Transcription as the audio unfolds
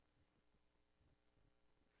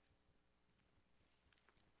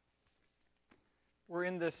We're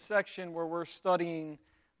in this section where we're studying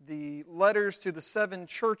the letters to the 7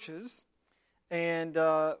 churches. And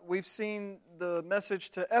we've seen the message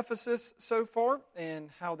to Ephesus so far and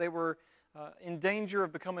how they were in danger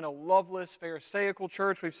of becoming a loveless, pharisaical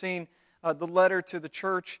church. We've seen the letter to the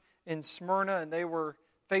church in Smyrna, and they were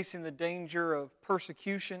facing the danger of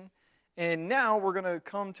persecution. And now we're going to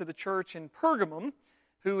come to the church in Pergamum,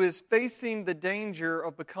 who is facing the danger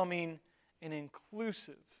of becoming an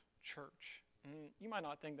inclusive church. You might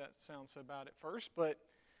not think that sounds so bad at first, but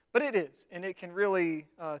it is. And it can really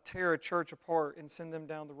tear a church apart and send them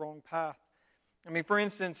down the wrong path. I mean, for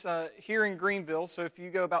instance, here in Greenville, so if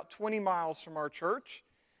you go about 20 miles from our church,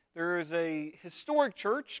 there is a historic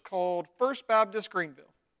church called First Baptist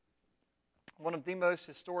Greenville, one of the most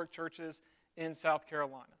historic churches in South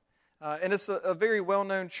Carolina. And it's a very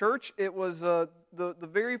well-known church. It was the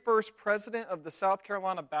very first president of the South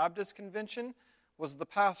Carolina Baptist Convention was the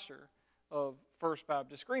pastor of First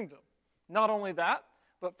Baptist Greenville. Not only that,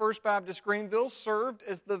 but First Baptist Greenville served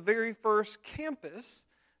as the very first campus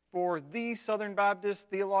for the Southern Baptist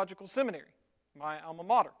Theological Seminary, my alma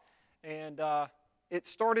mater. And it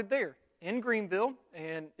started there in Greenville,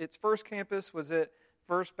 and its first campus was at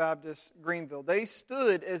First Baptist Greenville. They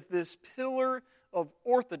stood as this pillar of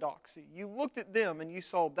orthodoxy. You looked at them and you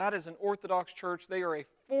saw that is an Orthodox church. They are a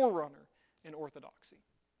forerunner in orthodoxy.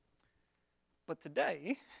 But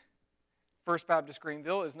today, First Baptist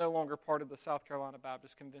Greenville is no longer part of the South Carolina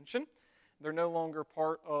Baptist Convention. They're no longer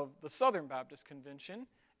part of the Southern Baptist Convention.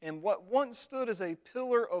 And what once stood as a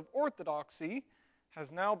pillar of orthodoxy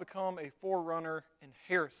has now become a forerunner in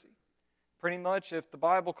heresy. Pretty much, if the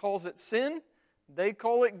Bible calls it sin, they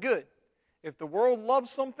call it good. If the world loves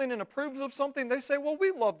something and approves of something, they say, well, we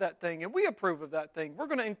love that thing and we approve of that thing. We're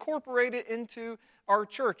going to incorporate it into our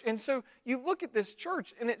church. And so you look at this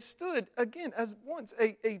church, and it stood, again, as once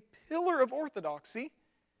a pillar of orthodoxy,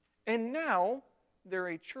 and now they're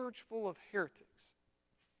a church full of heretics.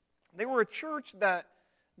 They were a church that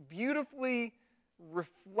beautifully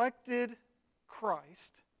reflected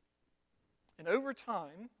Christ, and over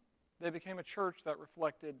time, they became a church that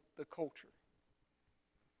reflected the culture.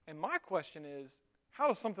 And my question is, how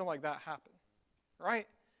does something like that happen? Right?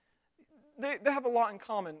 They have a lot in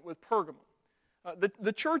common with Pergamum.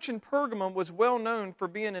 The church in Pergamum was well known for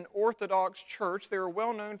being an Orthodox church. They were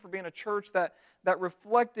well known for being a church that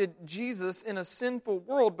reflected Jesus in a sinful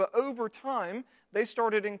world. But over time, they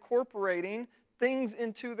started incorporating things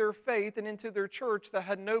into their faith and into their church that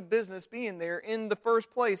had no business being there in the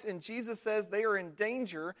first place. And Jesus says they are in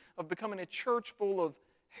danger of becoming a church full of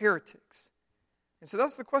heretics. And so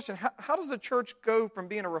that's the question. How does a church go from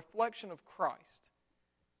being a reflection of Christ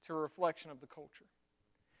to a reflection of the culture?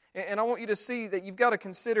 And I want you to see that you've got to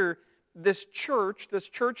consider this church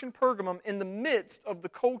in Pergamum, in the midst of the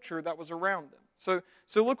culture that was around them. So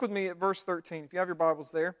look with me at verse 13, if you have your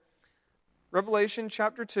Bibles there. Revelation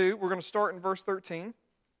chapter 2, we're going to start in verse 13.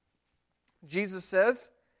 Jesus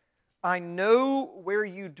says, I know where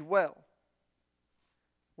you dwell,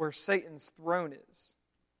 where Satan's throne is.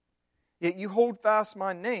 Yet you hold fast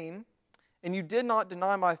my name, and you did not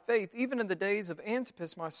deny my faith, even in the days of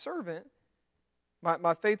Antipas, my servant,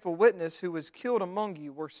 my faithful witness, who was killed among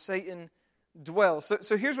you, where Satan dwells.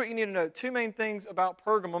 So here's what you need to know. 2 main things about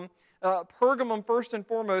Pergamum. Pergamum, first and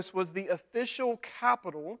foremost, was the official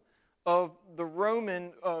capital of the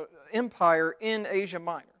Roman Empire in Asia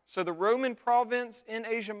Minor. So the Roman province in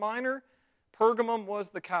Asia Minor, Pergamum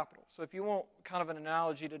was the capital. So if you want kind of an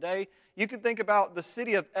analogy today, you can think about the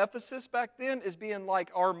city of Ephesus back then as being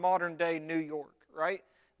like our modern-day New York, right?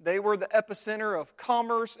 They were the epicenter of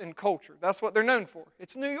commerce and culture. That's what they're known for.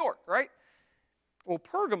 It's New York, right? Well,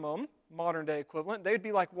 Pergamum, modern-day equivalent, they'd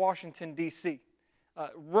be like Washington, D.C.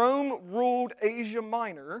 Rome ruled Asia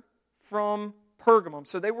Minor from Pergamum.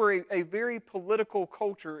 So they were a very political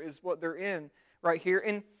culture is what they're in right here.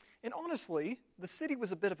 And honestly, the city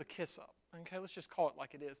was a bit of a kiss-up. Okay, let's just call it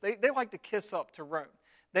like it is. They like to kiss up to Rome.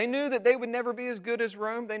 They knew that they would never be as good as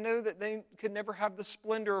Rome. They knew that they could never have the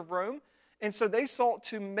splendor of Rome. And so they sought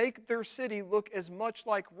to make their city look as much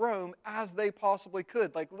like Rome as they possibly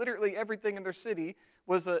could. Like literally everything in their city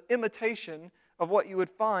was an imitation of what you would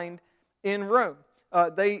find in Rome.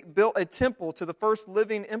 They built a temple to the first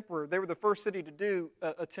living emperor. They were the first city to do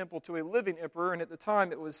a temple to a living emperor, and at the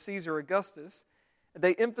time it was Caesar Augustus.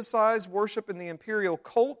 They emphasized worship in the imperial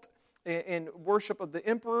cult and worship of the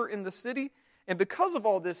emperor in the city. And because of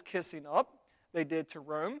all this kissing up they did to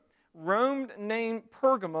Rome, Rome named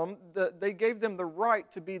Pergamum, they gave them the right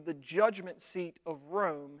to be the judgment seat of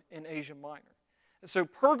Rome in Asia Minor. And so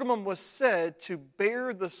Pergamum was said to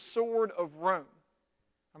bear the sword of Rome.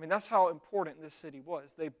 I mean, that's how important this city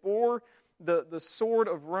was. They bore the sword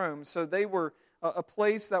of Rome. So they were a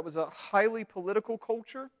place that was a highly political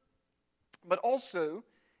culture, but also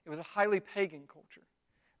it was a highly pagan culture,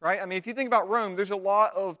 right? I mean, if you think about Rome, there's a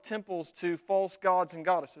lot of temples to false gods and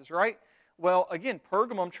goddesses, right? Well, again,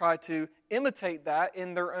 Pergamum tried to imitate that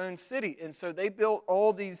in their own city. And so they built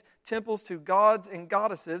all these temples to gods and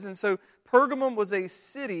goddesses. And so Pergamum was a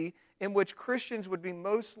city in which Christians would be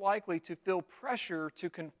most likely to feel pressure to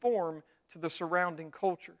conform to the surrounding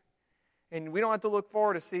culture. And we don't have to look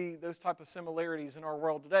far to see those type of similarities in our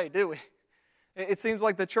world today, do we? It seems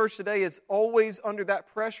like the church today is always under that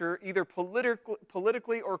pressure, either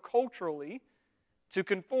politically or culturally, to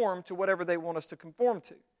conform to whatever they want us to conform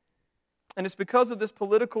to. And it's because of this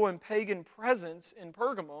political and pagan presence in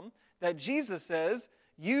Pergamum that Jesus says,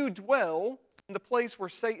 you dwell in the place where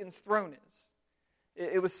Satan's throne is.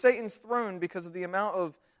 It was Satan's throne because of the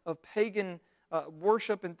amount of pagan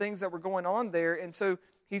worship and things that were going on there. And so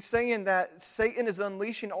he's saying that Satan is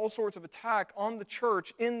unleashing all sorts of attack on the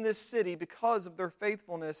church in this city because of their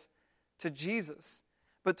faithfulness to Jesus.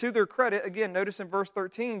 But to their credit, again, notice in verse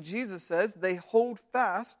 13, Jesus says, they hold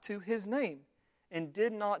fast to his name and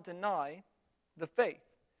did not deny the faith.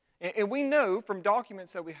 And we know from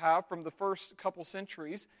documents that we have from the first couple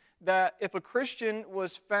centuries that if a Christian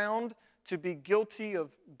was found to be guilty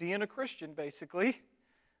of being a Christian, basically,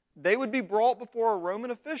 they would be brought before a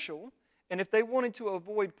Roman official, and if they wanted to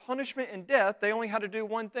avoid punishment and death, they only had to do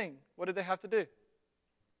one thing. What did they have to do?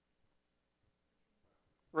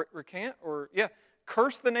 Recant?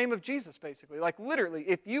 Curse the name of Jesus, basically. Like literally,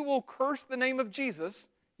 if you will curse the name of Jesus,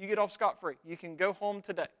 you get off scot-free. You can go home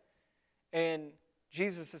today. And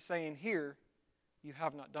Jesus is saying here, you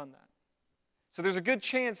have not done that. So there's a good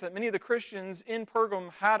chance that many of the Christians in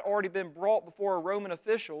Pergamum had already been brought before a Roman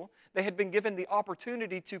official. They had been given the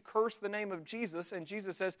opportunity to curse the name of Jesus, and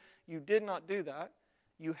Jesus says, you did not do that.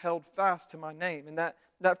 You held fast to my name. And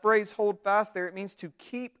that phrase, hold fast there, it means to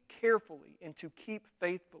keep carefully and to keep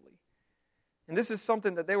faithfully. And this is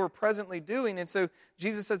something that they were presently doing. And so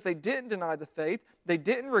Jesus says they didn't deny the faith. They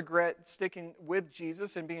didn't regret sticking with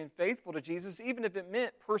Jesus and being faithful to Jesus, even if it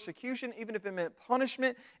meant persecution, even if it meant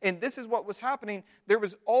punishment. And this is what was happening. There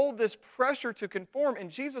was all this pressure to conform. And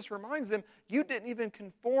Jesus reminds them, you didn't even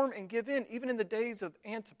conform and give in, even in the days of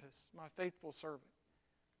Antipas, my faithful servant.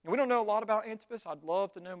 And we don't know a lot about Antipas. I'd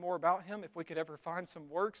love to know more about him if we could ever find some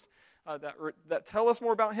works that tell us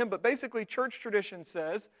more about him. But basically, church tradition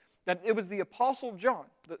says that it was the Apostle John,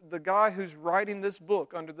 the guy who's writing this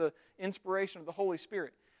book under the inspiration of the Holy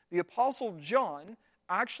Spirit. The Apostle John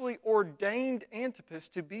actually ordained Antipas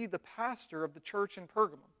to be the pastor of the church in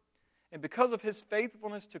Pergamum. And because of his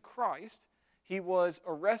faithfulness to Christ, he was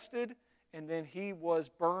arrested and then he was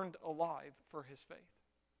burned alive for his faith.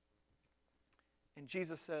 And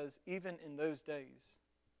Jesus says, even in those days,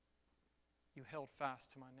 you held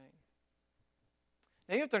fast to my name.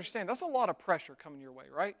 Now you have to understand, that's a lot of pressure coming your way,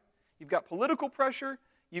 right? You've got political pressure,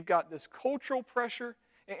 you've got this cultural pressure,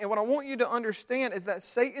 and what I want you to understand is that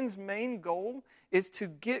Satan's main goal is to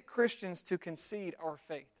get Christians to concede our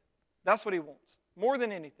faith. That's what he wants. More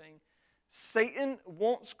than anything, Satan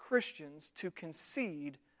wants Christians to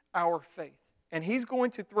concede our faith. And he's going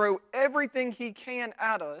to throw everything he can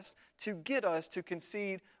at us to get us to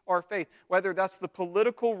concede our faith. Whether that's the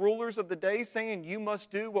political rulers of the day saying you must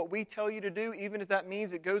do what we tell you to do, even if that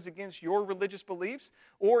means it goes against your religious beliefs,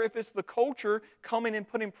 or if it's the culture coming and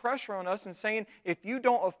putting pressure on us and saying, if you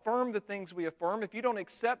don't affirm the things we affirm, if you don't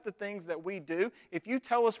accept the things that we do, if you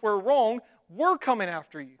tell us we're wrong, we're coming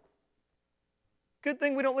after you. Good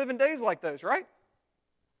thing we don't live in days like those, right?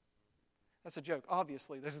 That's a joke.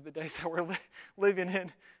 Obviously, those are the days that we're living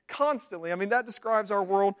in constantly. I mean, that describes our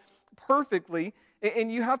world perfectly.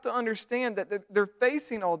 And you have to understand that they're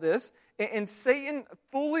facing all this, and Satan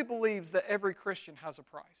fully believes that every Christian has a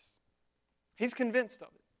price. He's convinced of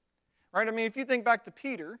it. Right? I mean, if you think back to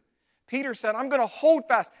Peter, Peter said, I'm going to hold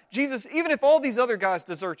fast. Jesus, even if all these other guys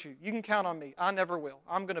desert you, you can count on me. I never will.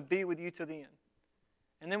 I'm going to be with you to the end.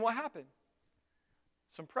 And then what happened?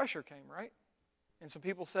 Some pressure came, right? And some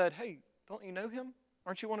people said, hey, don't you know him?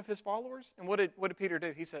 Aren't you one of his followers? And what did Peter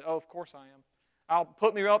do? He said, oh, of course I am. I'll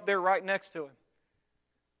put me up there right next to him.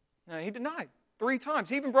 Now, he denied 3 times.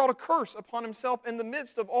 He even brought a curse upon himself in the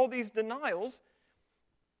midst of all these denials.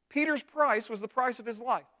 Peter's price was the price of his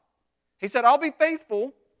life. He said, I'll be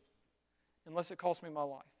faithful unless it costs me my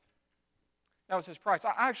life. That was his price.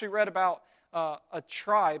 I actually read about a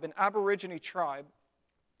tribe, an Aborigine tribe,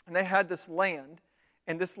 and they had this land,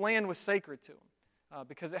 and this land was sacred to them.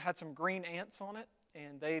 Because it had some green ants on it,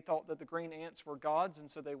 and they thought that the green ants were gods, and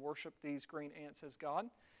so they worshiped these green ants as God.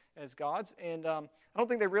 as gods. And I don't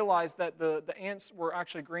think they realized that the ants were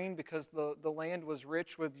actually green because the land was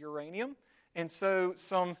rich with uranium. And so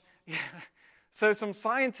some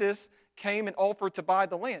scientists came and offered to buy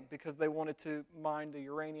the land because they wanted to mine the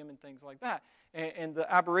uranium and things like that. And the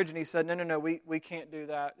Aborigines said, no, we can't do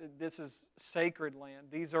that. This is sacred land.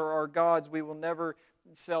 These are our gods. We will never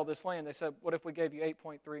sell this land. They said, what if we gave you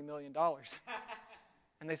 $8.3 million?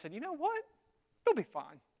 And they said, you know what? They'll be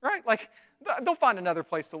fine, right? Like, they'll find another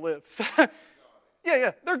place to live. So,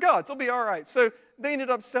 yeah, they're gods. They'll be all right. So they ended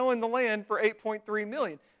up selling the land for $8.3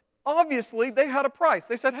 million. Obviously, they had a price.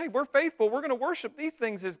 They said, hey, we're faithful. We're going to worship these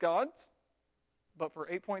things as gods. But for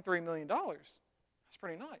 $8.3 million, that's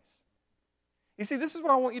pretty nice. You see, this is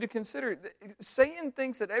what I want you to consider. Satan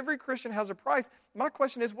thinks that every Christian has a price. My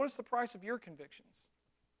question is, what is the price of your convictions?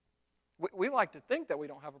 We like to think that we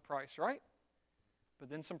don't have a price, right? But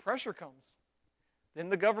then some pressure comes. Then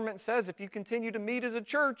the government says, if you continue to meet as a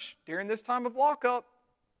church during this time of lockup,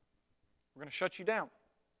 we're going to shut you down.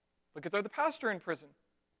 We could throw the pastor in prison.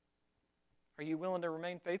 Are you willing to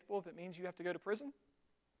remain faithful if it means you have to go to prison?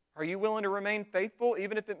 Are you willing to remain faithful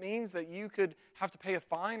even if it means that you could have to pay a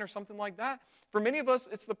fine or something like that? For many of us,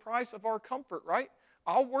 it's the price of our comfort, right?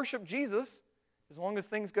 I'll worship Jesus as long as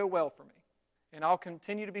things go well for me. And I'll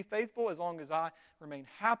continue to be faithful as long as I remain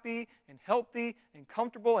happy and healthy and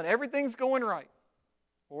comfortable and everything's going right.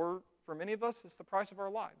 Or for many of us, it's the price of our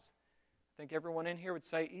lives. I think everyone in here would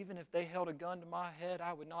say, even if they held a gun to my head,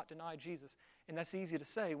 I would not deny Jesus. And that's easy to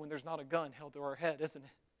say when there's not a gun held to our head, isn't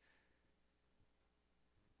it?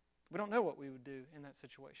 We don't know what we would do in that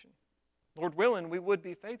situation. Lord willing, we would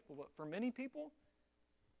be faithful. But for many people,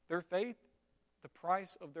 their faith, the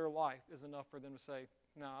price of their life is enough for them to say,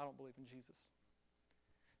 no, I don't believe in Jesus.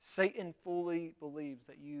 Satan fully believes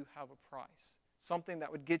that you have a price, something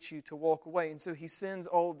that would get you to walk away. And so he sends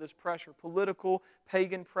all of this pressure, political,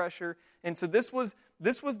 pagan pressure. And so this was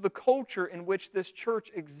the culture in which this church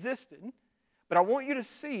existed. But I want you to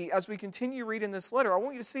see, as we continue reading this letter, I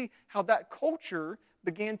want you to see how that culture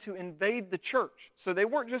began to invade the church. So they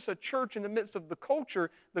weren't just a church in the midst of the culture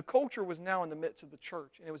was now in the midst of the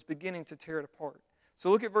church, and it was beginning to tear it apart. So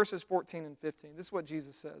look at verses 14 and 15. This is what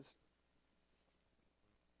Jesus says.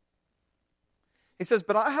 He says,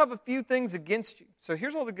 but I have a few things against you. So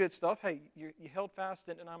here's all the good stuff. Hey, you held fast,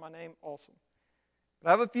 didn't deny my name, awesome. But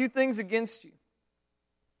I have a few things against you.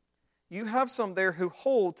 You have some there who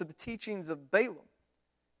hold to the teachings of Balaam,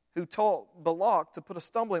 who taught Balak to put a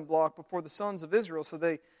stumbling block before the sons of Israel so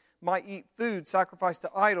they might eat food sacrificed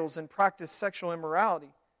to idols and practice sexual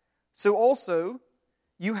immorality. So also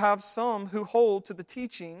you have some who hold to the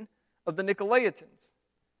teaching of the Nicolaitans.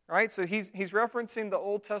 All right, so he's referencing the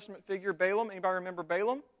Old Testament figure Balaam. Anybody remember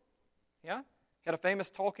Balaam? Yeah? He had a famous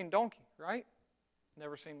talking donkey, right?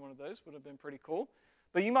 Never seen one of those. Would have been pretty cool.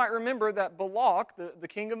 But you might remember that Balak, the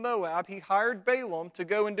king of Moab, he hired Balaam to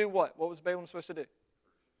go and do what? What was Balaam supposed to do?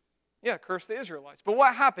 Yeah, curse the Israelites. But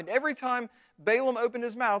what happened? Every time Balaam opened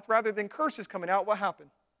his mouth, rather than curses coming out, what happened?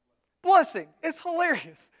 Blessing. It's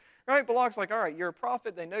hilarious. Right? Balak's like, all right, you're a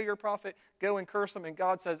prophet. They know you're a prophet. Go and curse them. And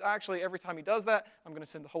God says, actually, every time he does that, I'm going to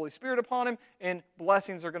send the Holy Spirit upon him, and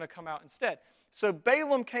blessings are going to come out instead. So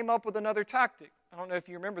Balaam came up with another tactic. I don't know if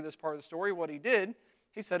you remember this part of the story. What he did,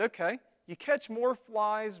 he said, okay, you catch more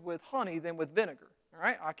flies with honey than with vinegar. All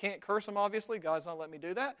right? I can't curse them, obviously. God's not letting me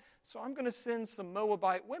do that. So I'm going to send some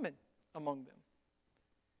Moabite women among them.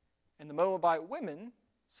 And the Moabite women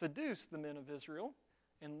seduced the men of Israel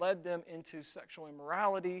and led them into sexual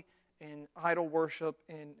immorality and idol worship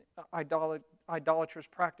and idolatrous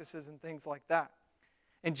practices and things like that.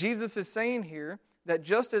 And Jesus is saying here that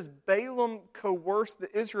just as Balaam coerced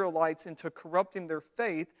the Israelites into corrupting their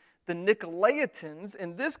faith, the Nicolaitans,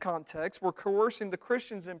 in this context, were coercing the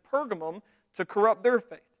Christians in Pergamum to corrupt their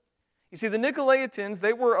faith. You see, the Nicolaitans,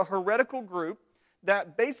 they were a heretical group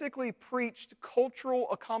that basically preached cultural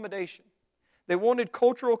accommodation. They wanted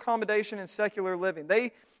cultural accommodation in secular living.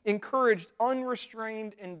 They encouraged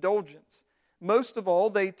unrestrained indulgence. Most of all,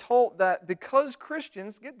 they taught that because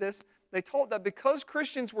Christians, get this, they taught that because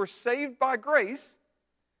Christians were saved by grace,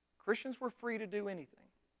 Christians were free to do anything.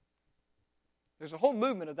 There's a whole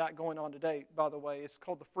movement of that going on today, by the way. It's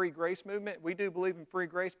called the free grace movement. We do believe in free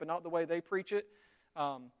grace, but not the way they preach it.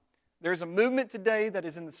 There's a movement today that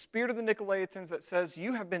is in the spirit of the Nicolaitans that says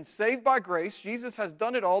you have been saved by grace. Jesus has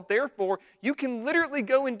done it all. Therefore, you can literally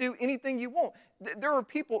go and do anything you want. There are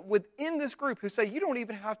people within this group who say you don't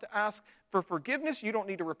even have to ask for forgiveness. You don't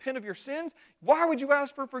need to repent of your sins. Why would you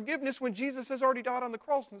ask for forgiveness when Jesus has already died on the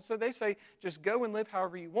cross? And so they say just go and live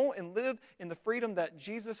however you want and live in the freedom that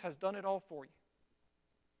Jesus has done it all for you.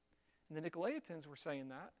 And the Nicolaitans were saying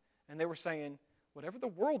that. And they were saying, whatever the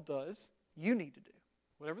world does, you need to do.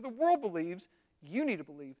 Whatever the world believes, you need to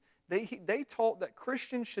believe. They taught that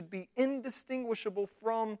Christians should be indistinguishable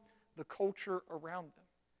from the culture around them.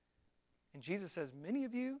 And Jesus says, many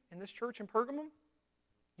of you in this church in Pergamum,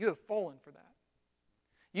 you have fallen for that.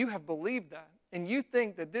 You have believed that. And you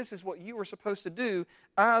think that this is what you are supposed to do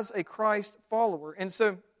as a Christ follower. And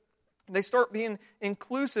so they start being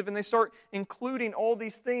inclusive and they start including all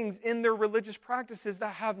these things in their religious practices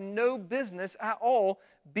that have no business at all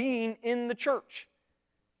being in the church.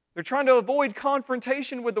 They're trying to avoid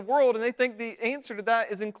confrontation with the world, and they think the answer to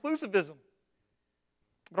that is inclusivism.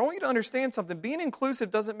 But I want you to understand something. Being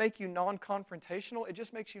inclusive doesn't make you non-confrontational. It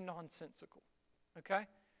just makes you nonsensical. Okay?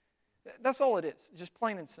 That's all it is. Just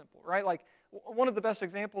plain and simple, right? Like, one of the best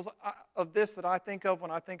examples of this that I think of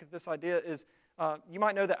when I think of this idea is, you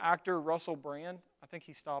might know the actor Russell Brand. I think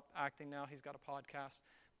he stopped acting now. He's got a podcast.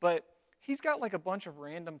 But he's got like a bunch of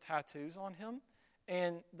random tattoos on him.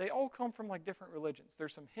 And they all come from like different religions.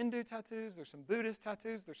 There's some Hindu tattoos, there's some Buddhist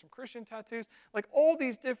tattoos, there's some Christian tattoos, like all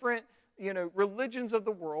these different, religions of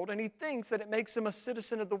the world. And he thinks that it makes him a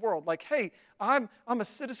citizen of the world. Like, hey, I'm a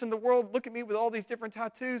citizen of the world. Look at me with all these different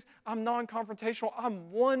tattoos. I'm non-confrontational.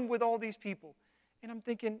 I'm one with all these people. And I'm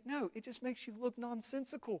thinking, no, it just makes you look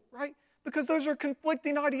nonsensical, right? Because those are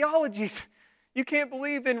conflicting ideologies. You can't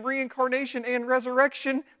believe in reincarnation and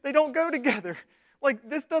resurrection. They don't go together. Like,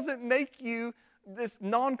 this doesn't make you this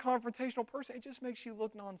non-confrontational person. It just makes you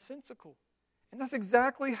look nonsensical. And that's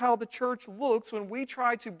exactly how the church looks when we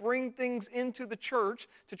try to bring things into the church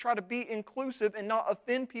to try to be inclusive and not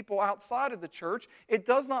offend people outside of the church. It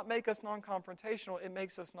does not make us non-confrontational. It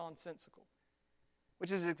makes us nonsensical.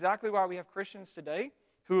 Which is exactly why we have Christians today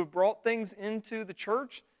who have brought things into the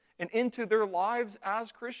church and into their lives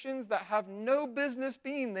as Christians that have no business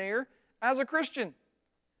being there as a Christian.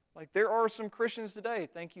 Like, there are some Christians today,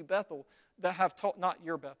 thank you, Bethel, that have taught, not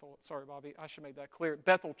your Bethel, sorry, Bobby, I should make that clear,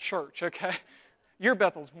 Bethel Church, okay? Your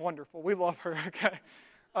Bethel's wonderful, we love her, okay?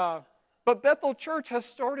 But Bethel Church has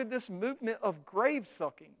started this movement of grave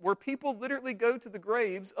sucking, where people literally go to the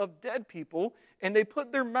graves of dead people, and they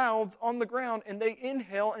put their mouths on the ground, and they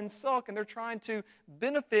inhale and suck, and they're trying to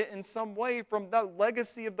benefit in some way from the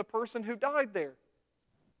legacy of the person who died there.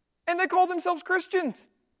 And they call themselves Christians.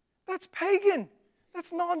 That's pagan.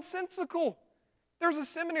 That's nonsensical. There's a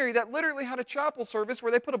seminary that literally had a chapel service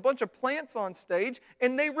where they put a bunch of plants on stage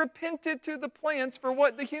and they repented to the plants for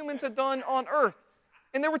what the humans had done on earth.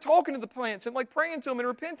 And they were talking to the plants and like praying to them and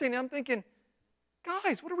repenting. And I'm thinking,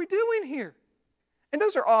 guys, what are we doing here? And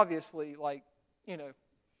those are obviously like,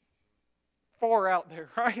 far out there,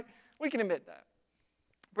 right? We can admit that.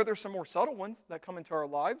 But there's some more subtle ones that come into our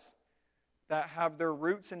lives that have their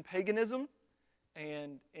roots in paganism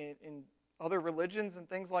and in other religions and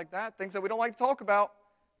things like that, things that we don't like to talk about.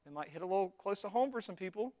 They might hit a little close to home for some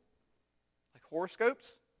people, like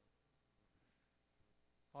horoscopes.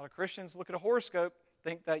 A lot of Christians look at a horoscope,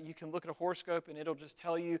 think that you can look at a horoscope and it'll just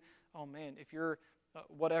tell you, oh man, if you're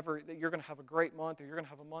whatever, that you're going to have a great month or you're going to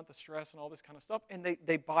have a month of stress and all this kind of stuff. And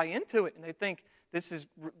they buy into it and they think this is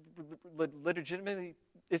legitimately,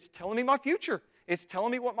 it's telling me my future. It's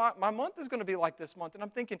telling me what my month is going to be like this month. And I'm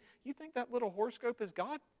thinking, you think that little horoscope is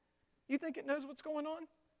God? You think it knows what's going on?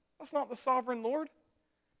 That's not the sovereign Lord.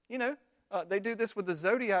 They do this with the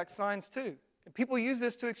zodiac signs too. And people use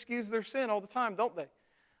this to excuse their sin all the time, don't they?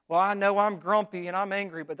 Well, I know I'm grumpy and I'm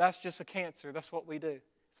angry, but that's just a Cancer. That's what we do.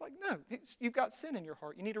 It's like, no, you've got sin in your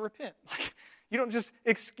heart. You need to repent. You don't just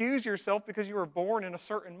excuse yourself because you were born in a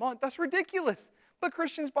certain month. That's ridiculous. But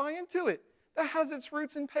Christians buy into it. That has its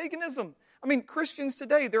roots in paganism. I mean, Christians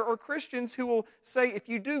today, there are Christians who will say, if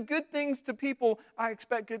you do good things to people, I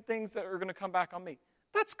expect good things that are going to come back on me.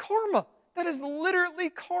 That's karma. That is literally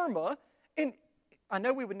karma. And I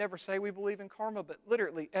know we would never say we believe in karma, but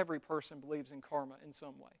literally every person believes in karma in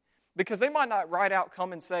some way. Because they might not right out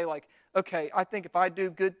come and say like, okay, I think if I do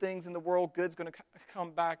good things in the world, good's going to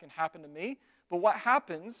come back and happen to me. But what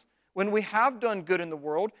happens when we have done good in the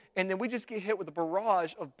world and then we just get hit with a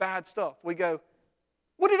barrage of bad stuff? We go,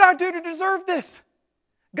 what did I do to deserve this?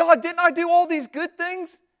 God, didn't I do all these good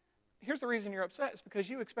things? Here's the reason you're upset. It's because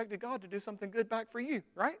you expected God to do something good back for you,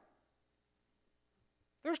 right?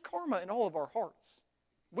 There's karma in all of our hearts.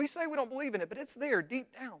 We say we don't believe in it, but it's there deep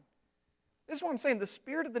down. This is what I'm saying. The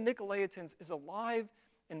spirit of the Nicolaitans is alive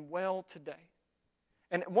and well today.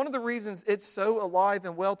 And one of the reasons it's so alive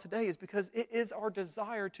and well today is because it is our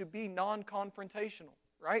desire to be non-confrontational,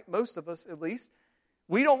 right? Most of us, at least.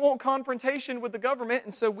 We don't want confrontation with the government,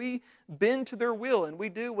 and so we bend to their will and we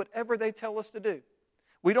do whatever they tell us to do.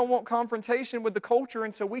 We don't want confrontation with the culture,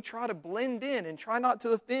 and so we try to blend in and try not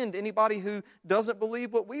to offend anybody who doesn't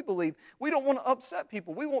believe what we believe. We don't want to upset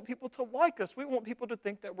people. We want people to like us. We want people to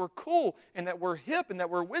think that we're cool and that we're hip and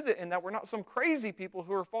that we're with it and that we're not some crazy people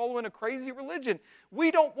who are following a crazy religion.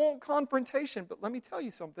 We don't want confrontation, but let me tell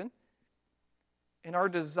you something. In our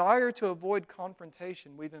desire to avoid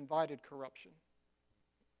confrontation, we've invited corruption.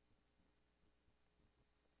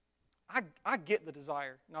 I get the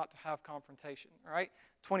desire not to have confrontation, all right?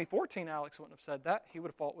 2014, Alex wouldn't have said that. He would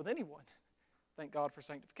have fought with anyone. Thank God for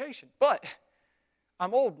sanctification. But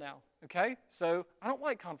I'm old now, okay? So I don't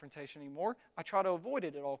like confrontation anymore. I try to avoid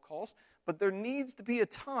it at all costs. But there needs to be a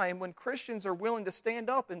time when Christians are willing to stand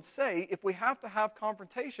up and say, if we have to have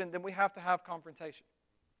confrontation, then we have to have confrontation.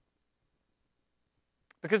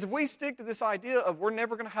 Because if we stick to this idea of we're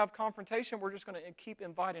never going to have confrontation, we're just going to keep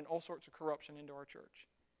inviting all sorts of corruption into our church.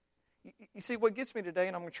 You see, what gets me today,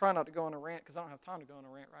 and I'm going to try not to go on a rant because I don't have time to go on a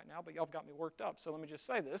rant right now, but y'all have got me worked up, so let me just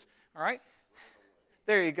say this, all right?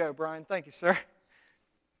 There you go, Brian. Thank you, sir.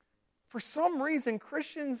 For some reason,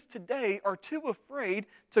 Christians today are too afraid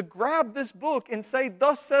to grab this book and say,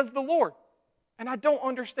 "Thus says the Lord," and I don't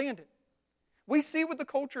understand it. We see what the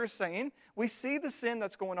culture is saying. We see the sin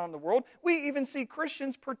that's going on in the world. We even see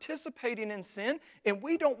Christians participating in sin, and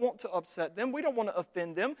we don't want to upset them. We don't want to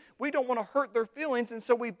offend them. We don't want to hurt their feelings, and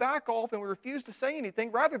so we back off and we refuse to say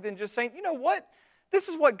anything rather than just saying, you know what? This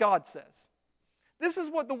is what God says. This is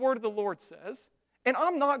what the word of the Lord says, and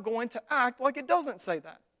I'm not going to act like it doesn't say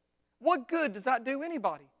that. What good does that do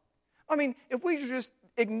anybody? I mean, if we're just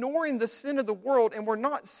ignoring the sin of the world and we're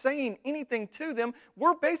not saying anything to them,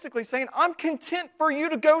 we're basically saying, I'm content for you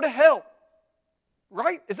to go to hell.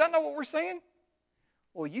 Right? Is that not what we're saying?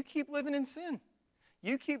 Well, you keep living in sin.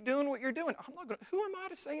 You keep doing what you're doing. Who am I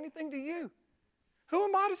to say anything to you? Who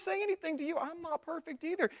am I to say anything to you? I'm not perfect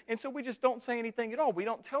either. And so we just don't say anything at all. We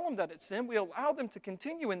don't tell them that it's sin. We allow them to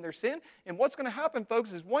continue in their sin. And what's going to happen,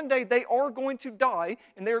 folks, is one day they are going to die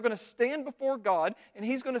and they are going to stand before God and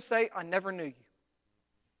He's going to say, I never knew you.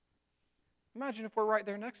 Imagine if we're right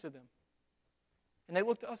there next to them. And they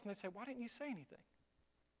look to us and they say, why didn't you say anything?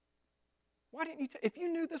 Why didn't you? If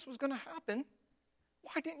you knew this was going to happen,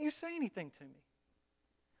 why didn't you say anything to me?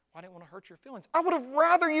 Well, I didn't want to hurt your feelings. I would have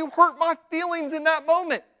rather you hurt my feelings in that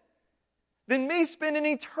moment than me spend an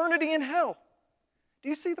eternity in hell. Do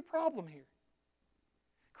you see the problem here?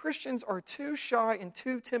 Christians are too shy and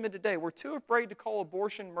too timid today. We're too afraid to call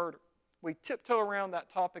abortion murder. We tiptoe around that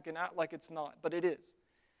topic and act like it's not, but it is.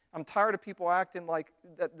 I'm tired of people acting like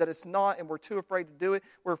that it's not, and we're too afraid to do it.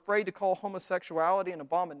 We're afraid to call homosexuality an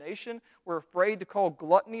abomination. We're afraid to call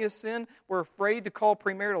gluttony a sin. We're afraid to call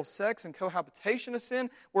premarital sex and cohabitation a sin.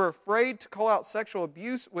 We're afraid to call out sexual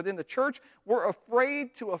abuse within the church. We're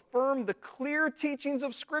afraid to affirm the clear teachings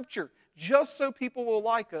of Scripture just so people will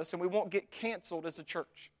like us and we won't get canceled as a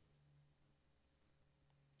church.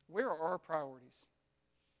 Where are our priorities?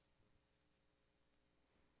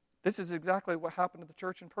 This is exactly what happened to the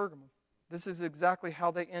church in Pergamum. This is exactly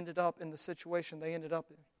how they ended up in the situation they ended up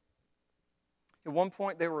in. At one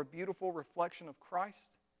point, they were a beautiful reflection of Christ,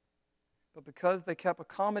 but because they kept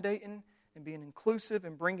accommodating and being inclusive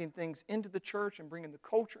and bringing things into the church and bringing the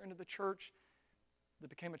culture into the church, they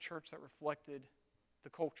became a church that reflected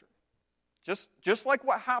the culture. Just like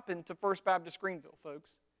what happened to First Baptist Greenville,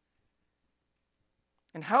 folks.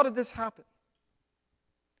 And how did this happen?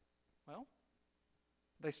 Well,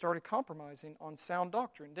 they started compromising on sound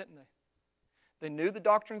doctrine, didn't they? They knew the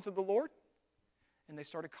doctrines of the Lord, and they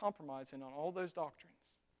started compromising on all those doctrines.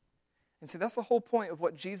 And see, that's the whole point of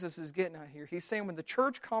what Jesus is getting at here. He's saying when the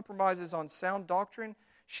church compromises on sound doctrine,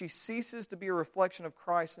 she ceases to be a reflection of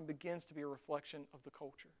Christ and begins to be a reflection of the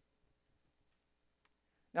culture.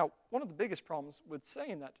 Now, one of the biggest problems with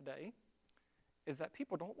saying that today is that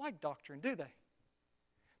people don't like doctrine, do they?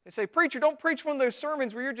 They say, preacher, don't preach one of those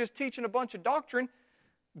sermons where you're just teaching a bunch of doctrine.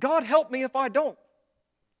 God help me if I don't.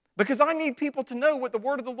 Because I need people to know what the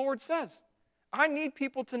word of the Lord says. I need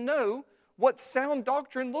people to know what sound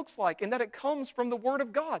doctrine looks like and that it comes from the word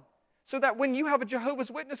of God. So that when you have a Jehovah's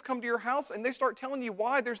Witness come to your house and they start telling you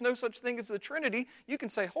why there's no such thing as the Trinity, you can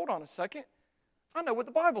say, hold on a second. I know what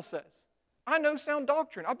the Bible says. I know sound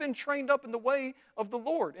doctrine. I've been trained up in the way of the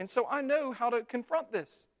Lord. And so I know how to confront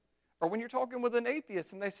this. Or when you're talking with an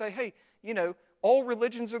atheist and they say, hey, all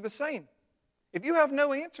religions are the same. If you have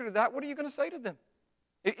no answer to that, what are you going to say to them?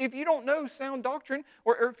 If you don't know sound doctrine,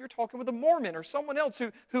 or if you're talking with a Mormon or someone else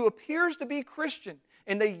who appears to be Christian,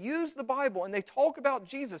 and they use the Bible and they talk about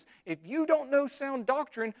Jesus, if you don't know sound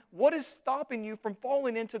doctrine, what is stopping you from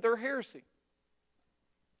falling into their heresy?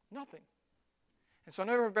 Nothing. And so I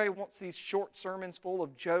know everybody wants these short sermons full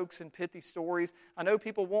of jokes and pithy stories. I know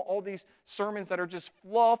people want all these sermons that are just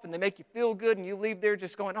fluff and they make you feel good and you leave there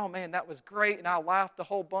just going, oh man, that was great, and I laughed a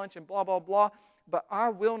whole bunch and blah, blah, blah. But I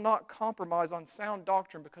will not compromise on sound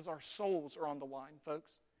doctrine because our souls are on the line,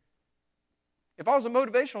 folks. If I was a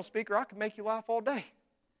motivational speaker, I could make you laugh all day.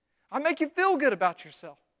 I'd make you feel good about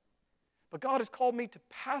yourself. But God has called me to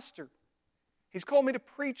pastor. He's called me to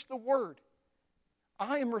preach the Word.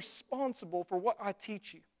 I am responsible for what I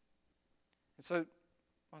teach you. And so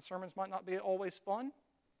my sermons might not be always fun.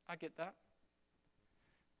 I get that.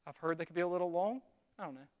 I've heard they could be a little long. I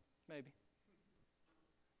don't know, maybe.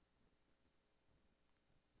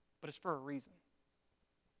 But it's for a reason.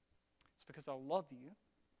 It's because I love you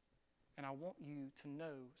and I want you to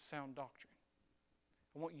know sound doctrine.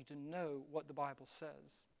 I want you to know what the Bible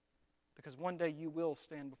says. Because one day you will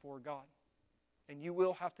stand before God and you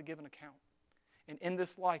will have to give an account. And in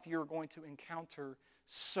this life, you're going to encounter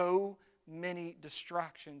so many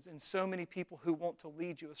distractions and so many people who want to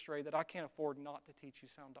lead you astray that I can't afford not to teach you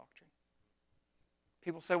sound doctrine.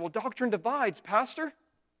 People say, well, doctrine divides, Pastor.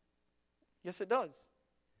 Yes, it does.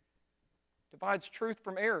 It divides truth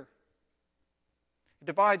from error. It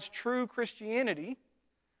divides true Christianity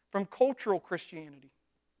from cultural Christianity.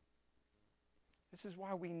 This is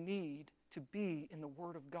why we need to be in the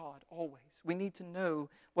Word of God always. We need to know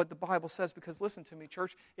what the Bible says because, listen to me,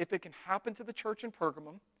 church, if it can happen to the church in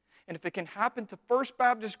Pergamum, and if it can happen to First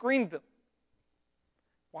Baptist Greenville,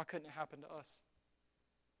 why couldn't it happen to us?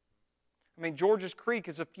 I mean, Georges Creek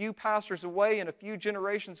is a few pastors away and a few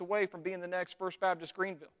generations away from being the next First Baptist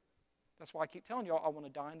Greenville. That's why I keep telling y'all I want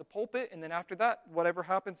to die in the pulpit, and then after that, whatever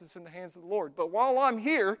happens is in the hands of the Lord. But while I'm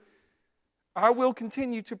here, I will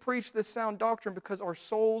continue to preach this sound doctrine because our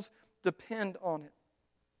souls depend on it.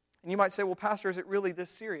 And you might say, well, Pastor, is it really this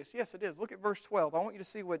serious? Yes, it is. Look at verse 12. I want you to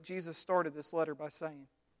see what Jesus started this letter by saying.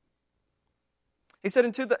 He said,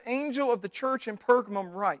 and to the angel of the church in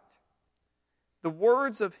Pergamum write, the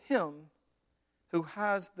words of him who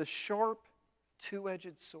has the sharp,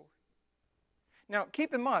 two-edged sword. Now,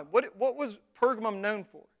 keep in mind, what was Pergamum known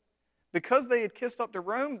for? Because they had kissed up to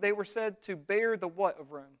Rome, they were said to bear the what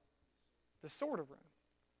of Rome? The sword of Rome.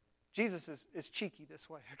 Jesus is cheeky this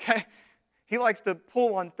way, okay? He likes to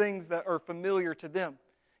pull on things that are familiar to them.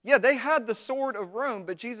 Yeah, they had the sword of Rome,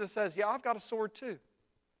 but Jesus says, yeah, I've got a sword too.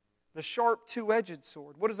 The sharp, two-edged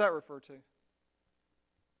sword. What does that refer to?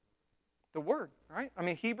 The Word, right? I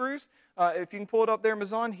mean, Hebrews, if you can pull it up there,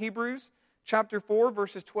 Mazan, Hebrews chapter 4,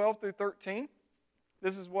 verses 12 through 13.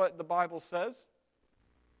 This is what the Bible says.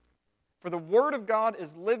 For the Word of God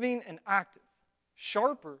is living and active,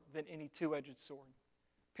 sharper than any two-edged sword,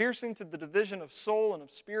 piercing to the division of soul and of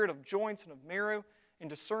spirit, of joints and of marrow, and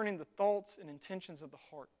discerning the thoughts and intentions of the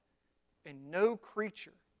heart. And no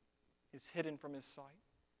creature is hidden from His sight,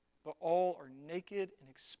 but all are naked and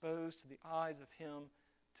exposed to the eyes of Him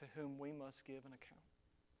to whom we must give an account.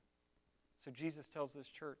 So Jesus tells this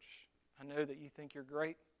church, I know that you think you're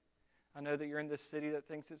great. I know that you're in this city that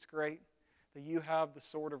thinks it's great, that you have the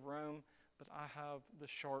sword of Rome, but I have the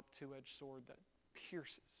sharp two-edged sword that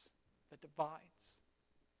pierces, that divides.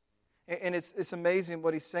 And it's amazing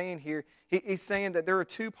what he's saying here. He's saying that there are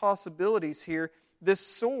two possibilities here. This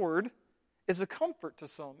sword is a comfort to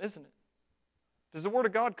some, isn't it? Does the Word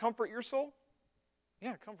of God comfort your soul?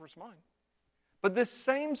 Yeah, it comforts mine. But this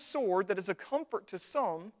same sword that is a comfort to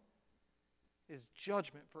some is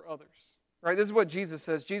judgment for others. Right? This is what Jesus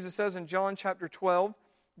says. Jesus says in John chapter 12,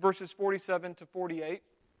 verses 47 to 48,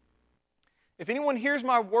 if anyone hears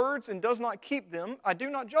my words and does not keep them, I do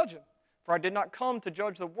not judge him. For I did not come to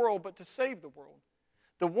judge the world, but to save the world.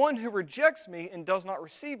 The one who rejects me and does not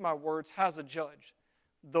receive my words has a judge.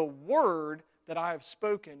 The word that I have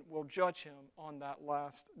spoken will judge him on that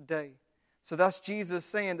last day. So that's Jesus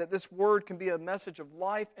saying that this word can be a message of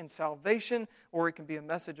life and salvation, or it can be a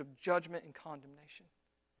message of judgment and condemnation.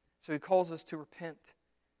 So he calls us to repent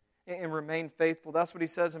and remain faithful. That's what he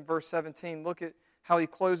says in verse 17. Look at how he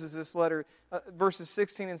closes this letter. Verses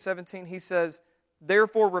 16 and 17, he says,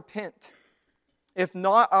 therefore repent. If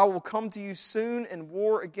not, I will come to you soon and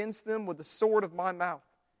war against them with the sword of my mouth.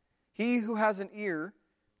 He who has an ear,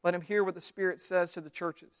 let him hear what the Spirit says to the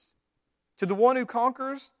churches. To the one who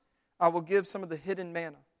conquers, I will give some of the hidden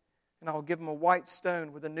manna, and I will give him a white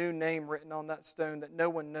stone with a new name written on that stone that no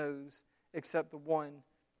one knows except the one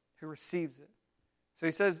who receives it. So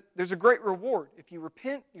he says there's a great reward. If you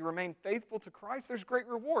repent, you remain faithful to Christ, there's great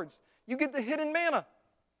rewards. You get the hidden manna.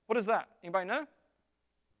 What is that? Anybody know?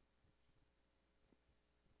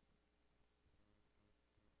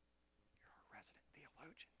 You're a resident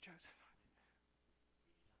theologian, Joseph.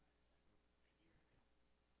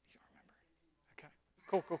 You don't remember? Okay.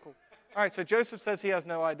 Cool. All right, so Joseph says he has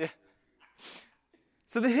no idea.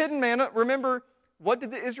 So the hidden manna, remember, what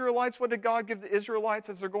did God give the Israelites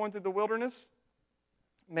as they're going through the wilderness?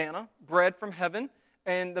 Manna, bread from heaven,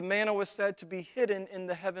 and the manna was said to be hidden in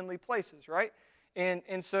the heavenly places, right?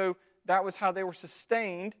 And so that was how they were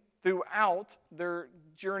sustained throughout their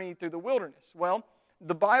journey through the wilderness. Well,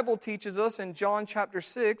 the Bible teaches us in John chapter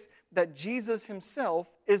 6 that Jesus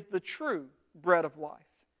himself is the true bread of life.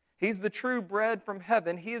 He's the true bread from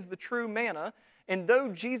heaven. He is the true manna. And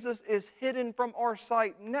though Jesus is hidden from our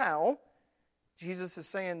sight now, Jesus is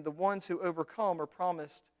saying the ones who overcome are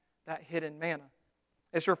promised that hidden manna.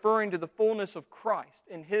 It's referring to the fullness of Christ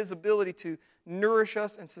and His ability to nourish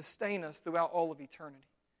us and sustain us throughout all of eternity.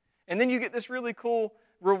 And then you get this really cool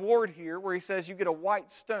reward here where He says you get a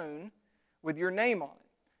white stone with your name on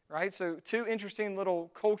it, right? So two interesting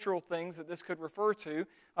little cultural things that this could refer to.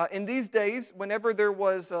 In these days, whenever there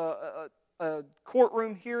was a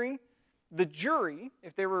courtroom hearing, the jury,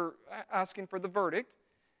 if they were asking for the verdict,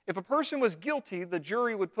 if a person was guilty, the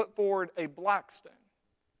jury would put forward a black stone.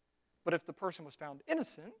 But if the person was found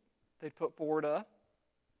innocent, they'd put forward a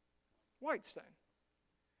white stone.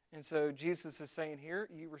 And so Jesus is saying here,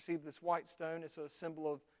 you receive this white stone. It's a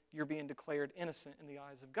symbol of you're being declared innocent in the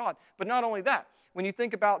eyes of God. But not only that, when you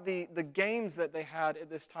think about the games that they had at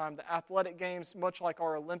this time, the athletic games, much like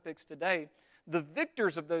our Olympics today, the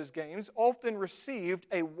victors of those games often received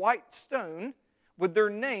a white stone with their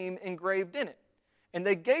name engraved in it. And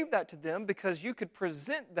they gave that to them because you could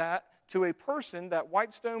present that to a person, that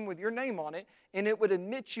white stone with your name on it, and it would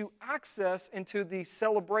admit you access into the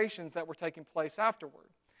celebrations that were taking place afterward.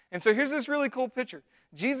 And so here's this really cool picture.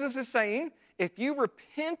 Jesus is saying, if you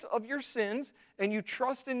repent of your sins and you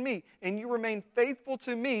trust in me and you remain faithful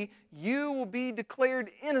to me, you will be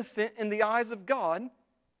declared innocent in the eyes of God,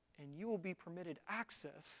 and you will be permitted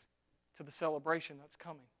access to the celebration that's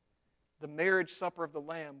coming. The marriage supper of the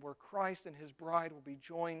Lamb, where Christ and His bride will be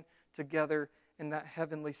joined together in that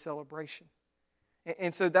heavenly celebration.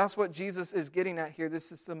 And so that's what Jesus is getting at here.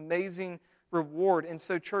 This is amazing reward. And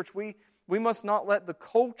so, church, we must not let the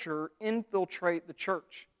culture infiltrate the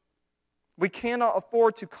church. We cannot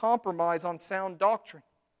afford to compromise on sound doctrine.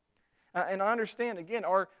 And I understand, again,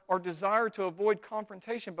 our desire to avoid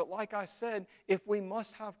confrontation, but like I said, if we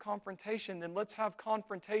must have confrontation, then let's have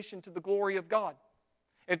confrontation to the glory of God.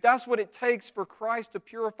 If that's what it takes for Christ to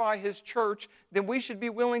purify His church, then we should be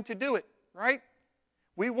willing to do it, right?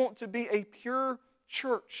 We want to be a pure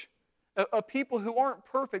church, a people who aren't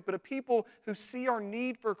perfect, but a people who see our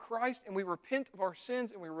need for Christ and we repent of our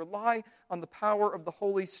sins and we rely on the power of the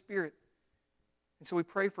Holy Spirit. And so we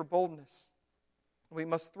pray for boldness. We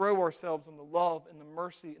must throw ourselves on the love and the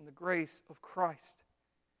mercy and the grace of Christ.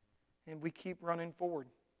 And we keep running forward.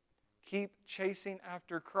 Keep chasing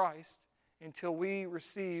after Christ until we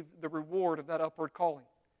receive the reward of that upward calling.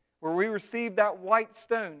 Where we receive that white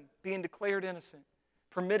stone, being declared innocent,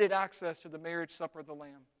 permitted access to the marriage supper of the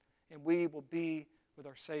Lamb, and we will be with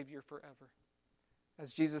our Savior forever.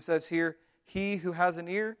 As Jesus says here, he who has an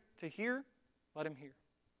ear to hear, let him hear.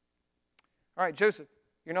 All right, Joseph,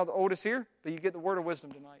 you're now the oldest here, but you get the word of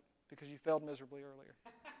wisdom tonight because you failed miserably earlier.